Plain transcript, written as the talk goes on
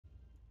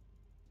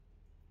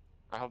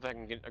I hope I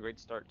can get a great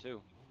start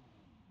too.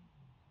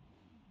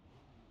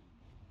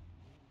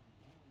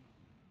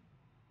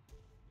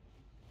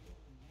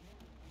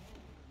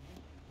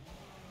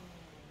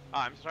 Oh,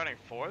 I'm starting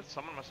fourth?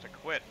 Someone must have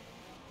quit.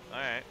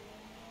 Alright.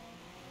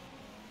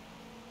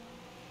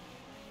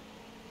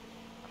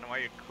 I don't know why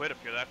you'd quit if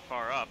you're that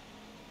far up.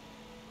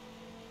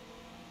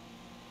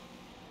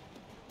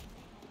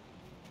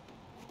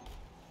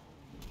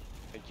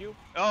 Thank you.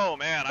 Oh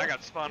man, I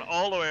got spun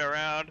all the way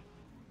around.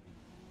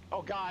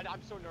 Oh god,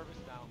 I'm so nervous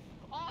now.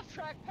 Off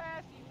track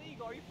pass,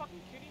 illegal. Are you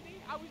fucking kidding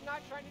me? I was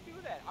not trying to do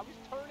that. I was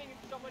turning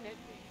and someone hit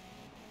me.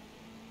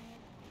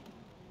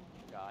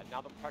 God,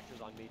 now the pressure's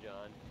on me,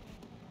 John.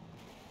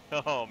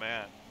 Oh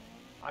man.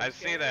 I'm I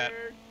see that.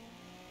 scared.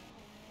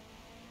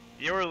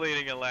 You were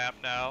leading a lap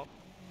now.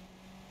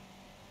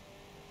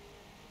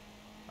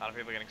 A lot of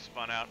people are getting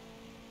spun out.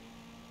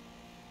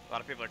 A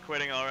lot of people are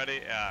quitting already.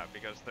 Yeah,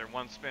 because they're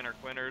one spinner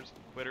quitters.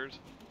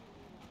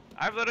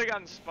 I've literally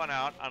gotten spun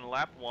out on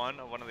lap 1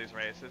 of one of these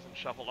races and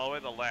shuffled all the way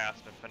to the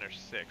last and finished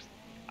 6th.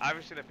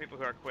 Obviously the people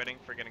who are quitting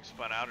for getting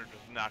spun out are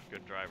just not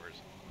good drivers.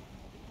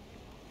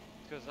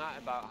 It's because it's not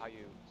about how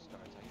you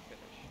start, it's how you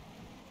finish.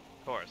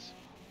 Of course.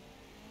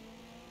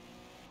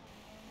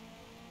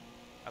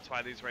 That's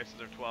why these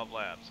races are 12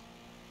 laps.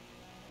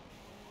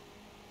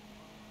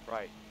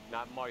 Right,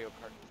 not Mario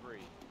Kart 3.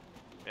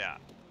 Yeah.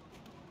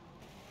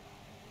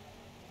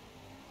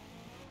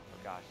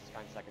 Oh gosh, this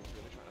guy in second's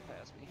really trying to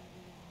pass me.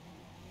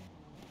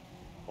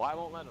 Well, I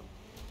won't let him.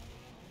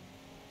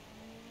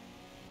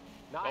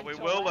 What we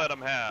will let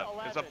them have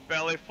is a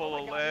belly full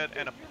of lead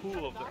and a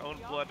pool of their own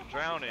blood to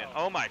drown in.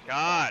 Oh my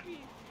god!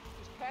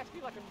 Just pass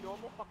me like a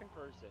normal fucking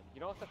person.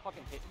 You don't have to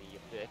fucking hit me, you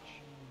bitch.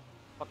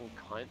 Fucking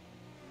cunt.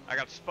 I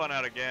got spun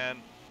out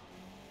again.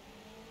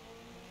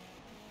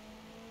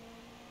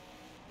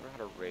 Learn how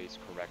to race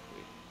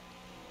correctly.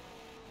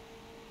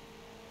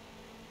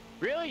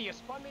 Really? You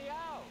spun me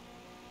out!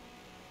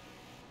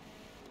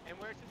 And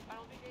where's his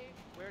penalty, Gabe?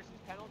 Where's his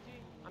penalty?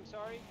 I'm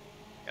sorry?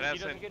 He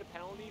doesn't get a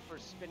penalty for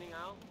spinning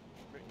out?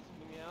 Spinning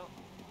me out?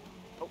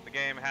 Oh, the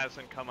game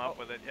hasn't come up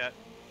with it yet.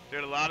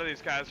 Dude, a lot of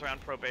these guys are on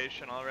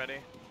probation already.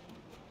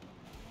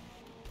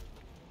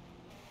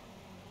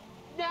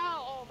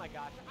 Now! Oh my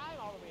gosh, I'm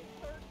all the way in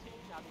 13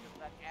 now because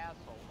of that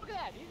asshole. Look at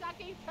that! He's not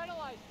getting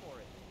penalized for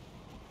it.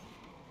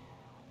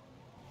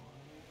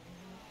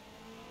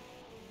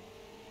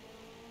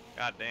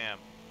 God damn.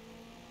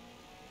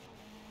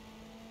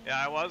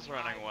 Yeah, I was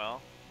running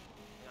well.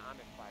 No, I'm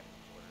at 5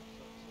 quarters,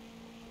 so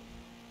bullshit.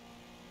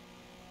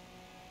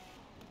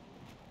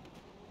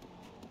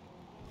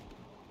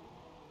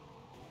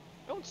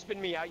 Don't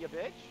spin me out, you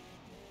bitch!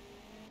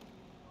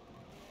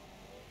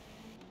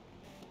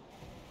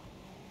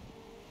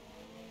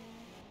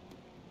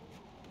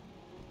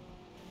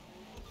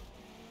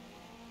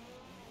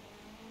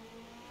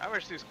 I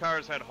wish these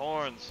cars had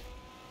horns.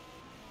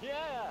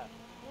 Yeah!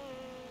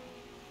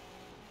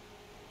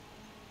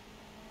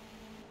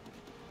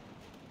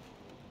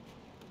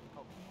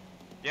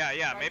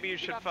 Yeah, maybe you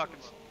should fucking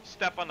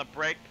step on the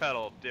brake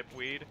pedal,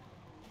 dipweed.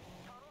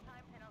 Total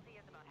time penalty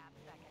is about half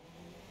a second.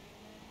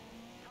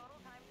 Total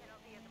time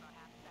penalty is about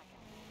half a second.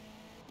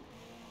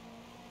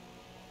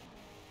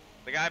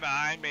 The guy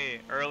behind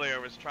me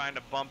earlier was trying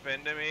to bump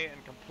into me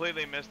and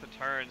completely missed the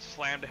turn,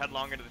 slammed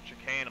headlong into the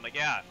chicane. I'm like,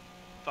 yeah,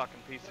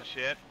 fucking piece of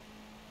shit.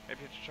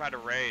 Maybe you should try to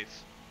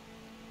race.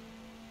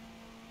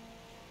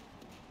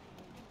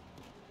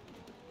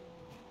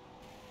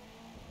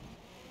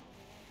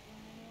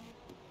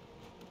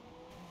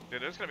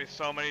 Dude, there's gonna be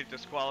so many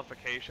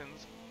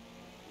disqualifications.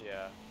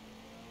 Yeah.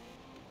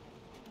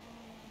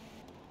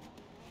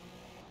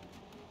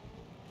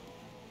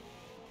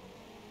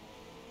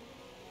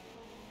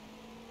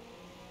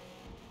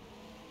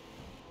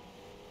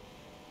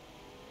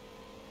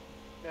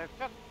 Man,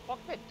 fuck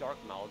that Dark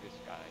Malgus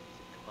guy. He's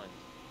a cunt.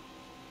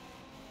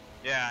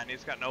 Yeah, and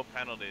he's got no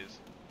penalties.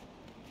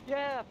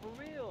 Yeah, for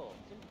real.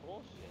 Some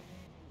bullshit.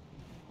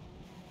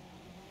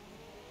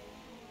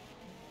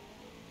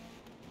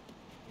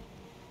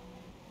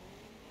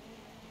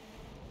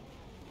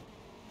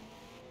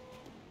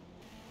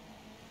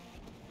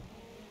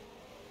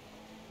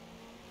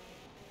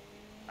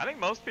 I think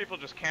most people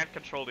just can't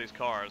control these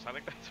cars. I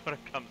think that's what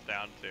it comes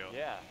down to.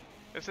 Yeah.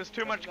 This is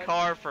too much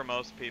car for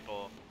most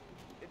people.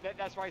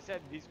 That's why I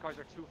said these cars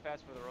are too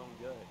fast for their own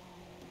good.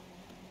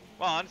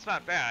 Well, it's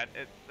not bad.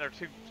 They're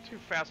too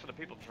fast for the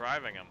people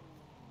driving them.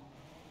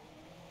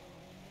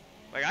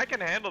 Like, I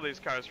can handle these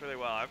cars really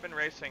well. I've been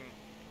racing,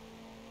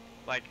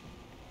 like,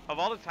 of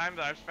all the time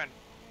that I've spent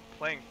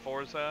playing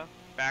Forza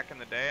back in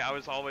the day, I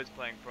was always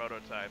playing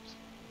prototypes.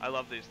 I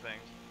love these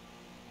things.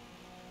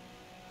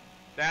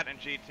 That and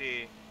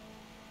GT.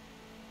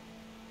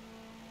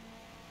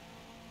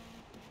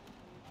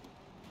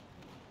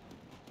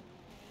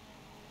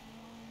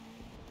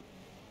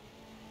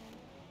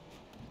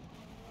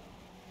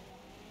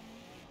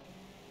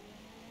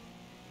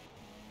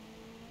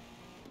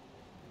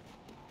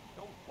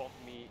 Don't bump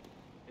me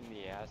in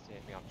the ass to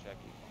hit me off check,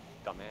 you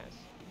dumbass.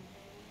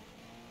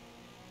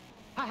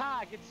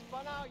 Haha, get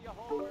spun out, you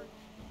homer!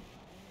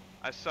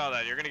 I saw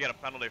that. You're gonna get a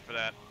penalty for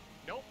that.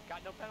 Nope,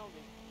 got no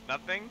penalty.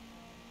 Nothing?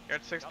 You're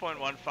at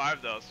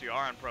 6.15 though, so you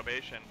are on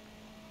probation.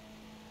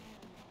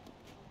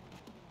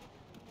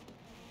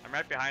 I'm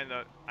right behind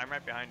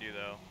you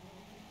though.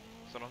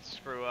 So don't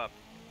screw up.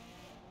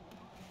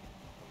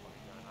 Oh my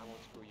god, I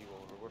won't screw you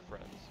over. We're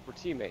friends. We're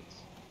teammates.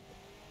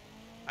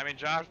 I mean,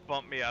 Josh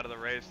bumped me out of the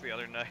race the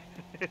other night.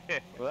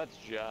 Well, that's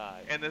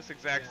Josh. In this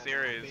exact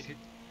series.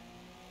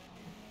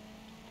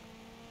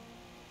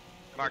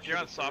 Mark, you're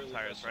on soft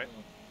tires, right?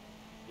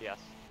 Yes.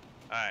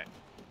 Alright.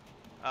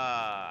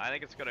 I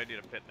think it's a good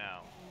idea to pit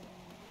now.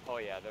 Oh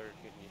yeah, they're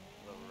getting you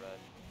a little red.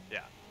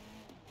 Yeah.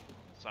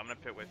 So I'm gonna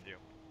pit with you.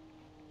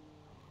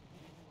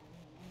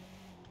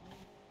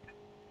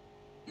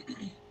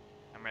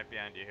 I'm right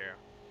behind you here.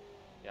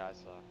 Yeah, I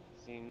saw.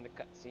 Seen the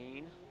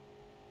cutscene.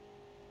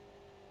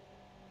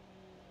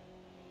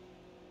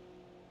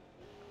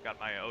 Got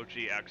my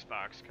OG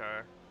Xbox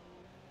car.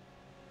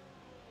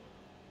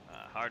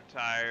 Hard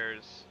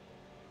tires.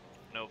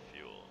 No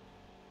fuel.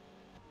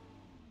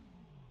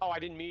 Oh, I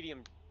didn't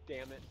medium.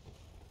 Damn it.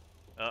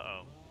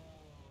 Uh-oh.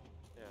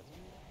 Yeah, it's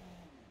okay.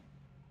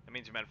 That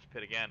means you might have to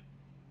pit again.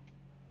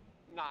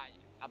 Nah,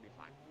 I'll be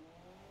fine.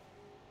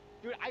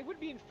 Dude, I would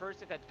be in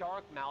first if that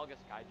Dark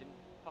Malgus guy didn't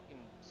fucking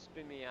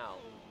spin me out,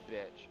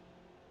 bitch.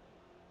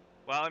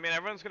 Well, I mean,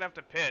 everyone's gonna have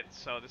to pit,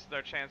 so this is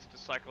our chance to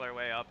cycle our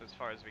way up as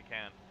far as we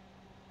can.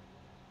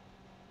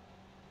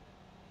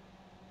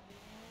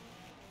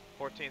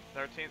 14th,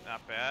 13th,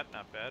 not bad,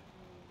 not bad.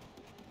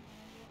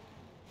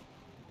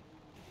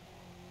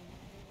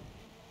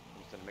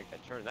 I'm just gonna make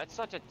that turn. That's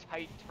such a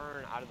tight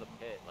turn out of the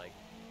pit, like,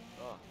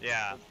 ugh.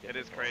 Yeah, so it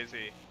is difficult.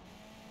 crazy.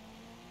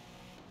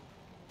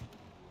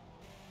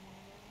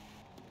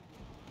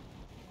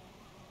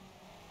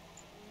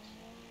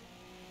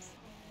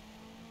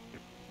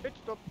 Pitch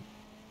stop.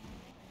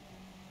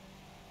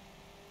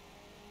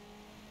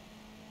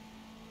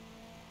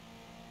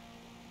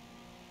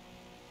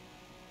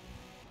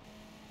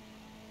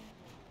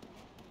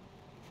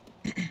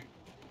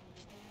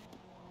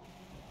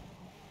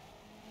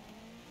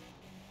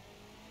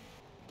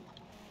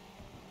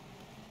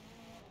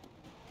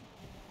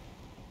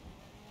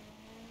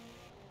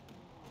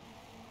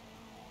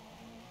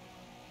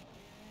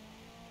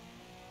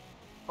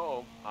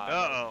 Oh.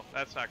 Uh-oh,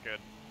 that's not good.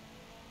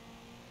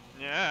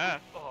 Yeah.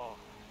 Oh.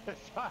 I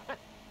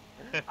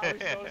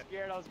was so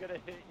scared I was gonna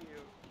hit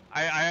you.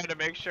 I had to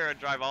make sure I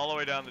drive all the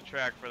way down the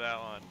track for that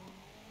one.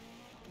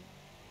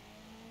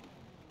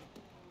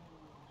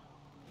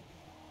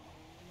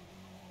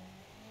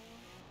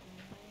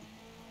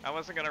 I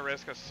wasn't gonna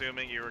risk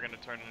assuming you were gonna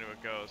turn into a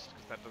ghost,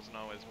 because that doesn't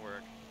always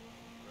work.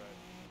 Right.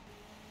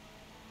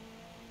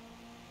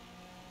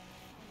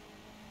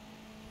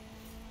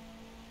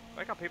 I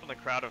like how people in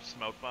the crowd have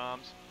smoke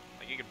bombs.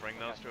 Like you could bring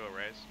those to a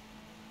race.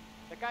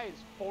 That guy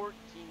is 14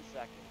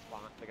 seconds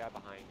behind the guy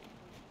behind me.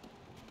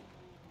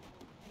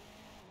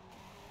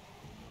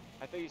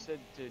 I thought you said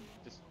to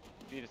just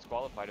be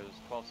disqualified, it was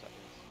 12 seconds.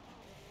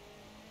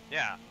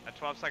 Yeah, at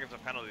 12 seconds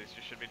of penalties,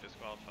 you should be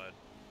disqualified.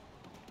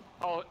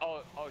 Oh,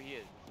 he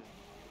is. This is...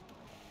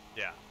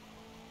 Yeah.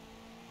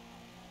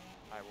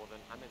 Alright, well then,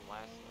 I'm in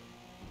last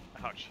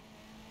then. Ouch.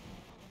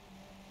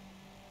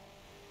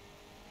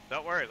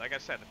 Don't worry, like I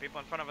said, the people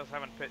in front of us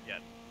haven't pit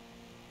yet.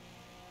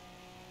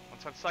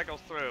 Once that cycles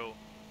through,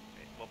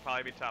 we'll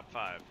probably be top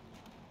 5.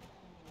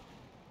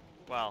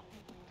 Well,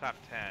 top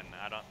 10.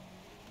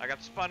 I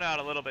got spun out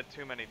a little bit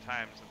too many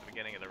times at the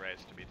beginning of the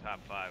race to be top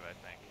 5, I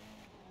think.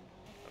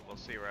 But we'll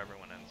see where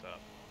everyone ends up.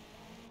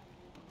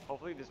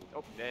 Hopefully this...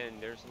 Oh,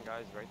 then there's some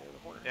guys right there in the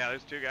corner. Yeah,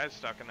 there's 2 guys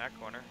stuck in that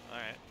corner.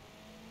 Alright.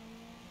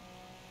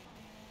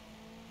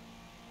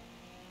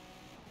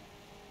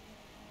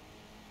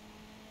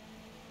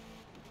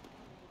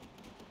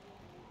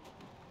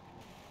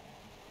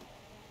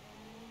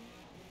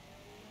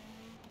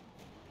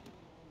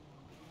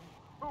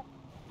 Oh,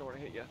 don't want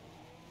to hit you.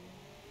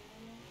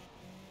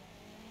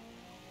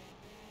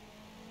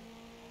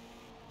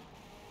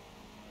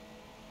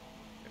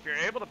 If you're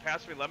able to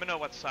pass me, let me know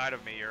what side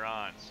of me you're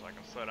on, so I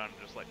can slow down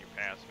and just let you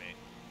pass me.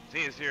 It's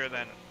easier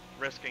than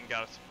risking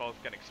us both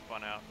getting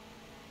spun out.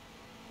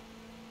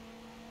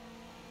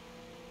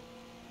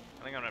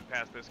 I think I'm gonna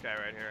pass this guy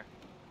right here.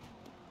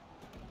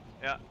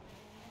 Yeah.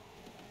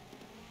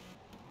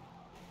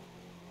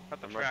 Cut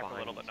the I'm right track a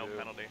behind little, you but no too.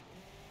 penalty.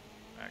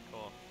 Alright,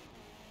 cool.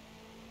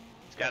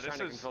 This Yeah, guy's this trying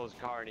to is... control his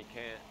car and he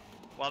can't.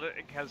 Well,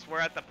 because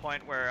we're at the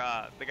point where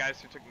the guys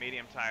who took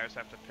medium tires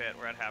have to pit.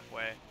 We're at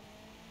halfway.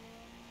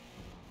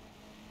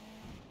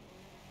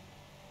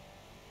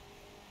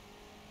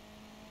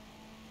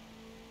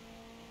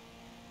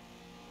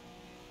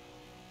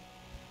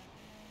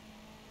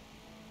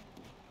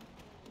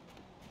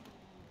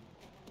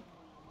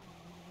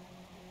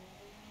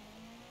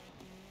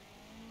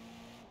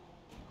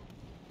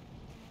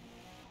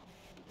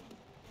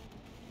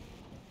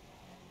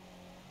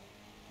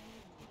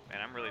 Man,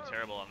 I'm really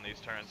terrible on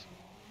these turns.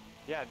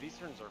 Yeah, these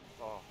turns are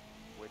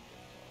wicked.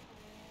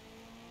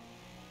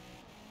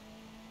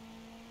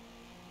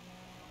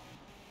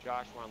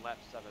 Josh, we're on lap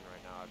 7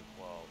 right now out of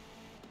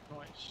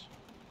 12. Nice.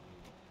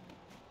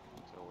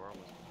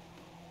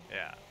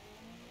 Yeah.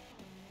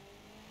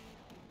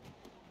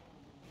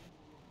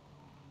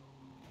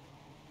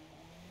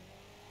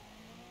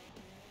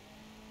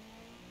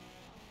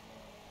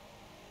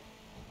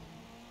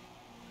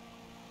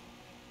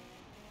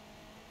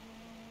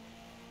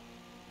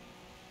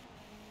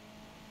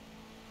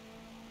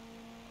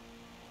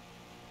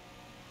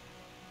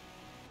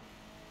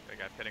 Got a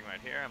guy pitting right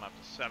here. I'm up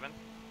to 7th.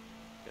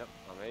 Yep,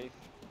 I'm 8th.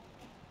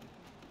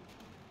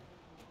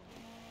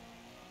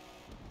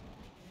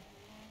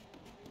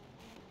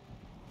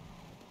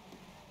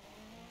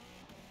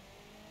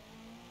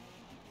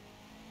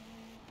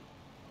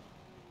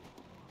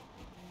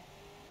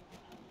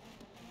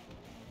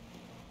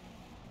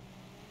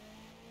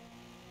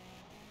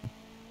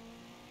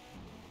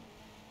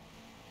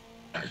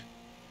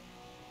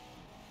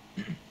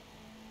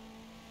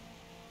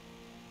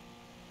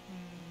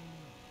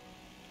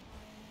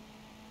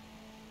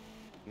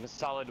 I'm a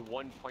solid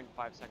 1.5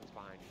 seconds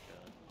behind each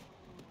other.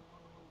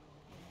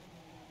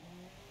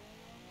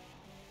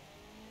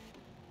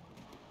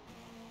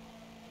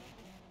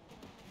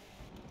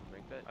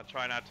 Make that. I'll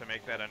try not to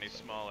make that any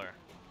smaller.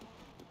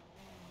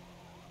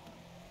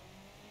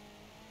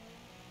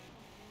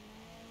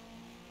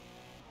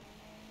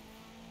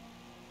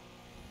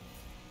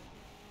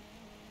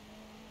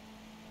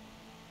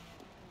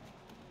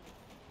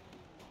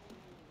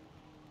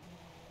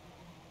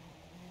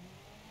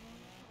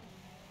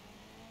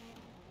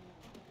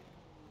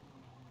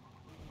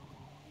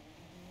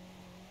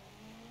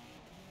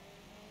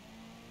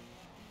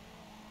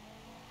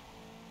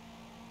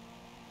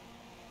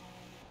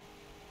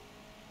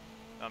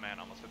 Oh man,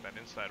 almost hit that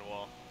inside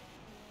wall.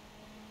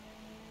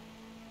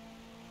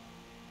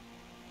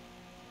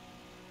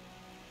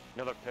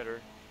 Another pitter.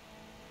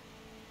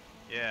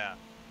 Yeah.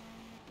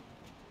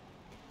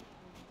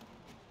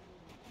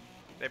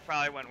 They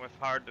probably went with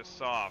hard to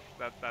soft.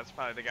 That's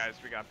probably the guys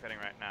we got pitting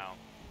right now.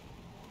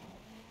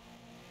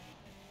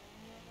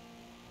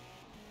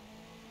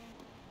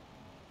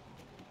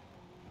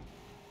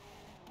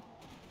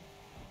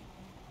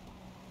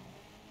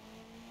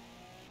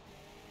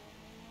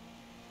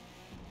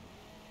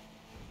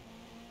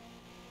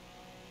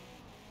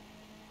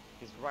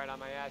 He's right on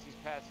my ass. He's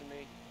passing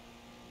me.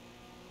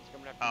 He's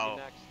coming after Oh.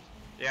 me next.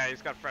 Yeah,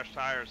 he's got fresh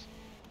tires.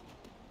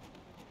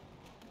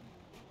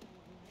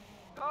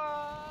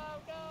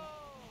 Oh no!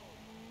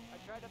 I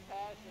tried to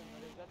pass him,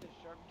 but it was at the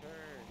sharp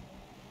turn.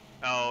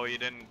 Oh, you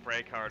didn't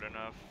brake hard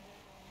enough.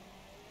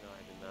 No,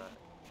 I did not.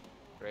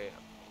 Great.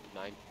 I'm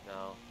 9th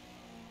now.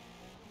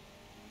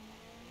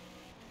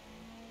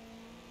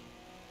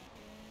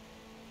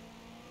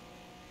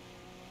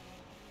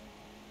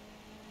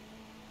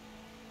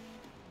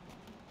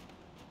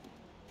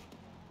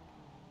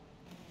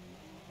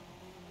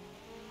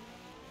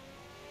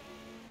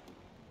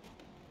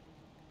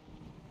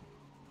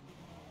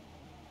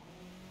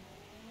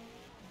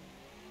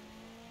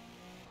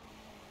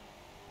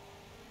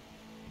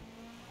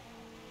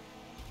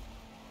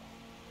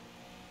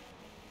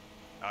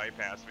 Oh, he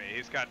passed me.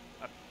 He's got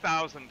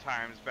 1,000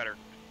 times better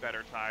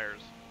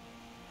tires.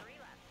 3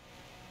 left.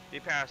 He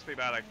passed me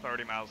by like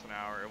 30 miles an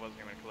hour. It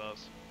wasn't even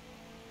close.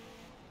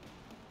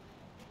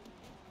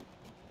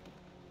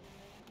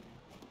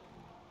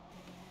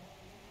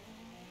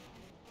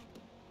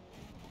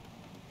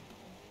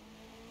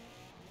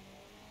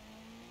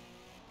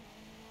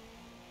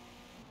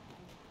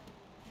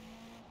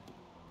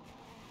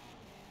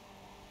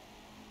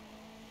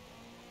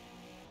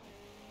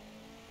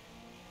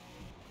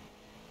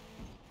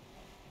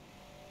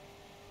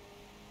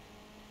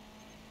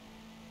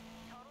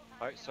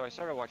 Alright, so I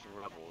started watching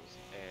Rebels,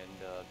 and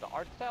the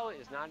art style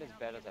is not as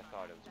bad as I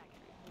thought it was going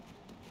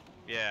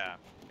to be. Yeah,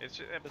 it's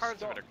just, The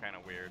parts of sto- it are kind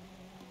of weird.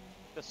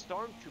 The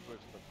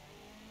stormtroopers look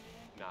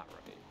not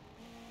right.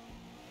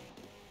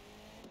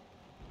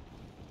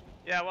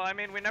 Yeah, well, I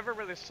mean, we never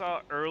really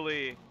saw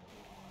early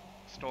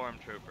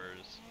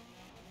stormtroopers,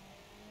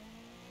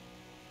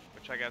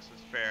 which I guess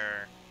is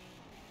fair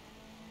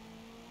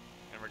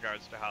in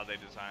regards to how they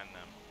designed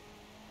them.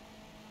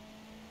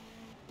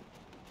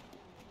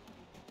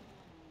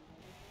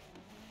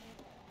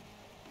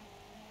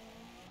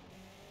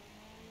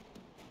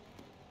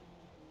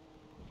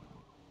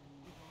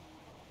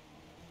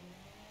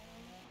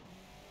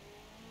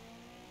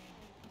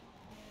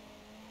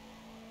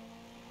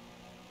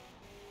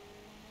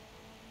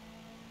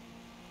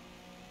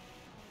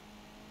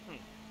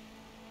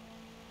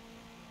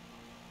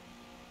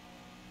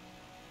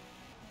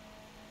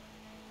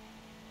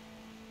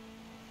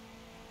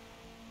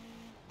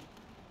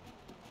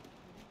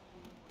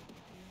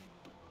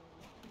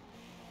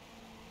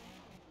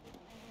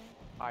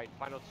 Alright,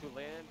 final 2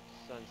 laps.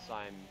 Since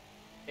I'm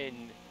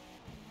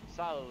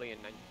solidly in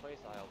 9th place,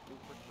 I'll do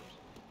first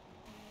person.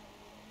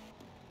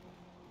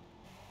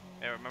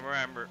 Yeah,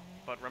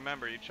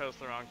 remember, you chose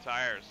the wrong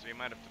tires, so you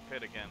might have to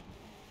pit again.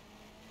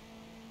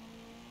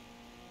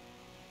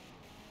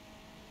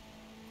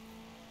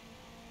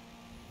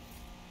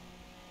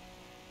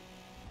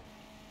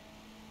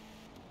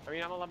 I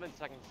mean, I'm 11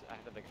 seconds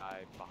ahead of the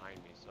guy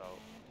behind me, so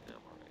yeah,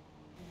 I'm alright.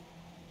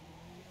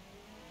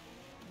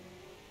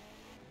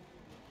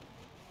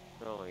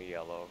 Oh,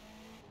 yellow.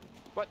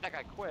 But that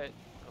guy quit.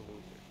 A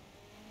loser.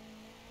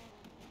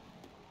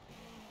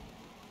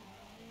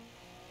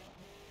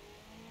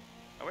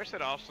 I wish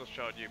it also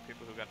showed you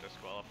people who got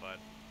disqualified.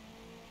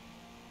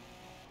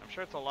 I'm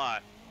sure it's a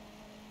lot.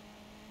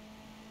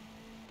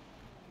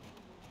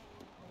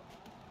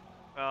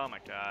 Oh my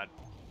god.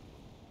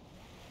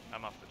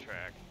 I'm off the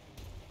track.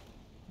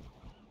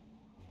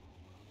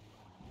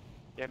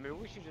 Yeah, maybe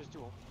we should just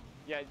do.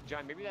 Yeah,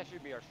 John, maybe that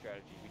should be our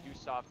strategy. We do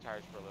soft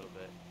tires for a little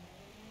bit,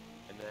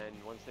 and then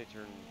once they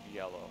turn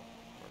yellow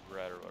or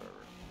red or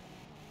whatever.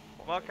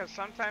 Well, because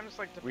sometimes,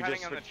 like, We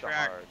depending just on the switch to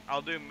track, hard.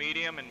 I'll do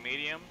medium and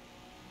medium,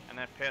 and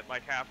then pit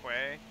like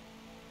halfway.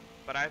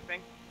 But I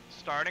think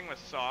starting with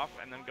soft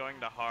and then going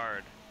to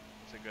hard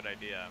is a good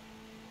idea.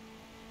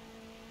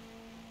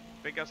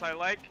 Because I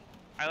like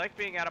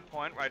being at a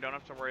point where I don't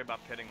have to worry about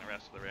pitting the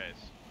rest of the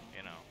race,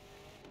 you know.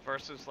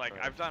 Versus like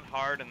Right. I've done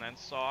hard and then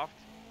soft,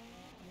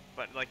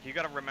 but like you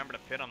got to remember to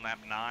pit on lap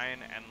 9,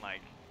 and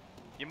like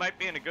you might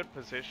be in a good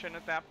position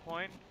at that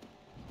point,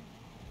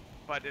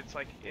 but it's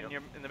like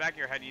in the back of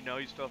your head you know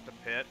you still have to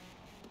pit.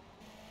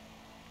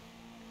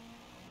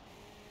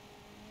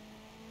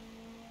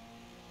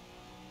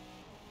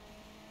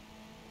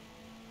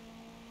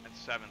 At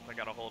 7th, I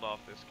gotta hold off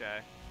this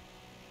guy.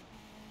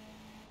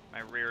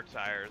 My rear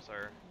tires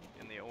are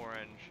in the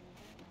orange.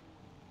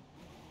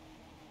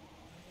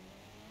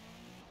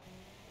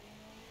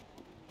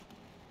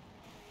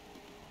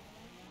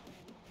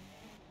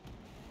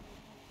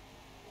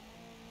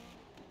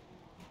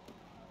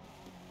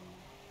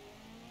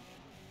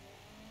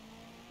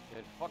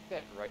 And fuck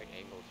that right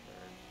angle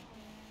turn.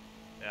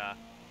 Yeah.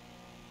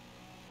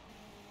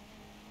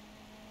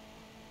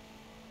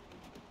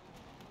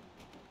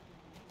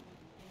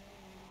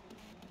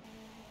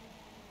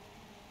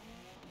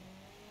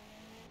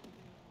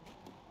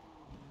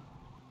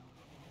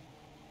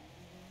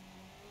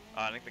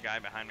 I think the guy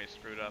behind me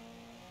screwed up.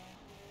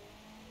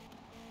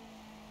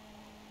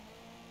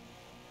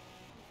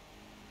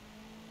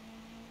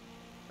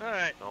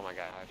 Alright. Oh my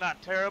gosh.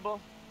 Not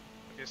terrible.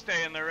 If you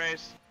stay in the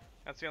race,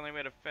 that's the only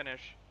way to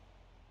finish.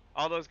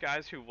 All those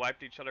guys who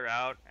wiped each other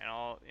out and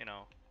all, you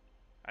know,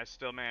 I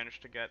still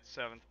managed to get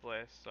 7th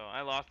place. So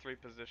I lost 3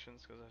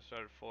 positions because I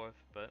started 4th,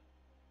 but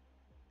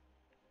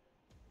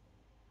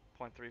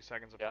 0.3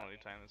 seconds of penalty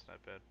time, that's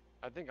not bad.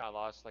 I think I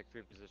lost like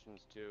 3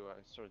 positions too.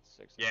 I started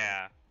 6th.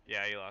 Yeah,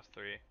 yeah, you lost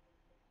 3.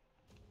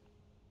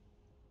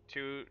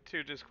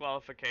 Two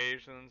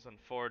disqualifications and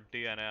 4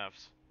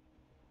 DNFs.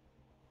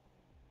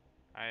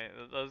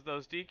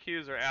 Those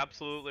DQs are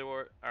absolutely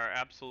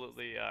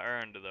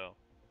earned though.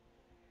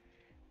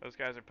 Those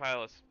guys are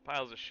piles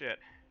of shit.